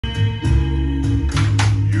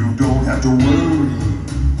have to worry.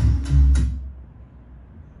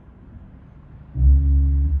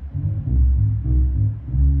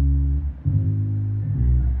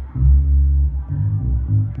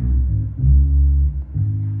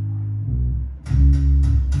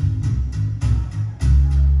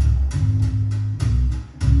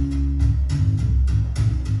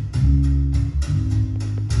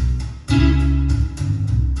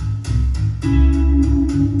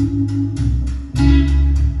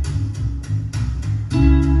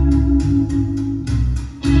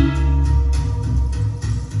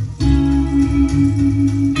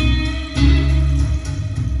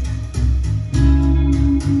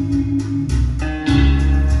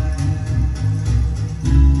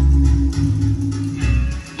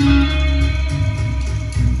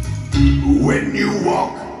 When you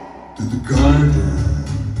walk through the garden,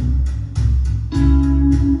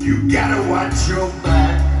 you gotta watch your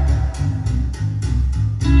back.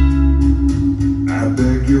 I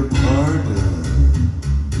beg your pardon.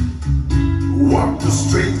 Walk the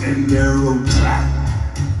straight and narrow track.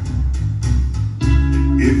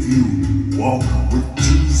 If you walk with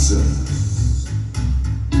Jesus,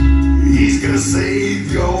 He's gonna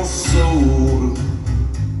save your soul.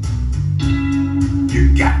 You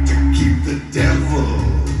got to keep the devil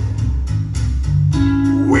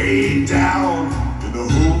way down in the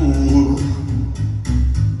hole.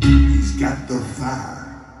 He's got the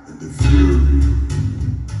fire and the fury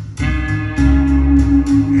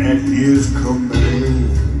at his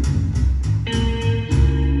command.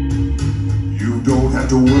 You don't have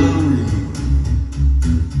to worry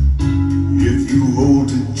if you hold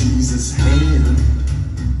to Jesus' hand.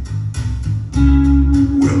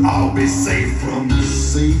 We'll all be safe from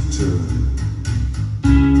Satan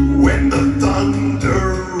when the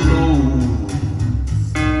thunder rolls.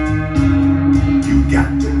 You got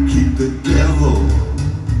to keep the devil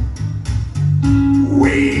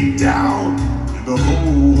way down in the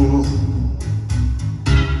hole.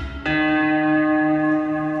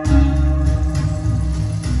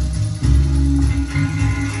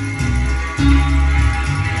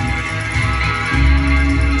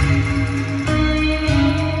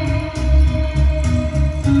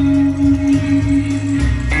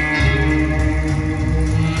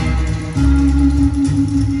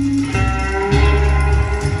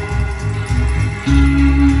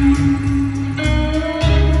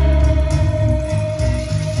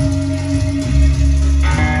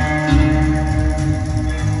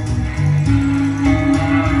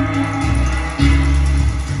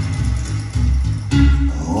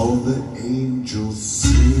 All the angels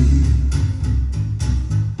sing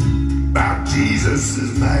about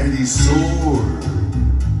Jesus' mighty sword.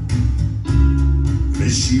 They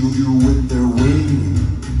shield you with their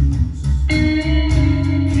wings,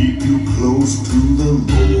 keep you close to the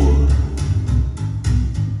Lord.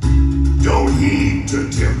 Don't heed to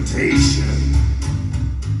temptation,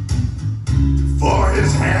 for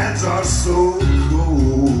His hands are so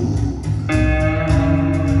cold.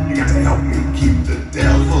 You got to help me keep the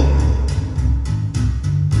devil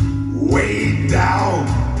way down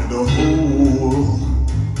in the hole.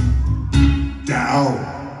 Down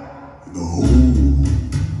in the hole.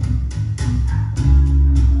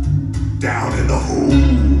 Down in the hole.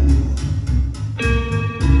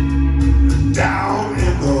 Down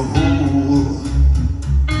in the hole.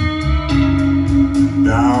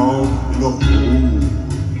 Down in the hole.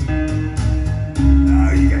 Now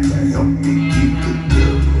you got to help me keep the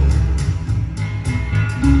devil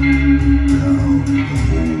down in the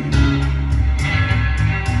hole.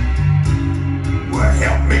 Well,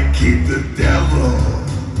 help me keep the devil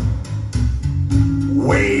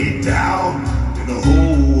way down in the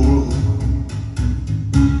hole.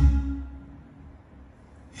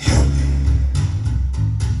 Help me.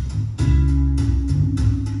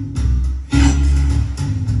 Help me.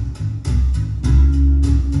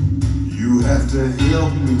 You have to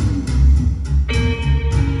help me.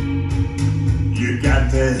 You got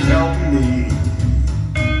to help me.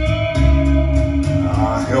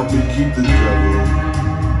 Help me keep the devil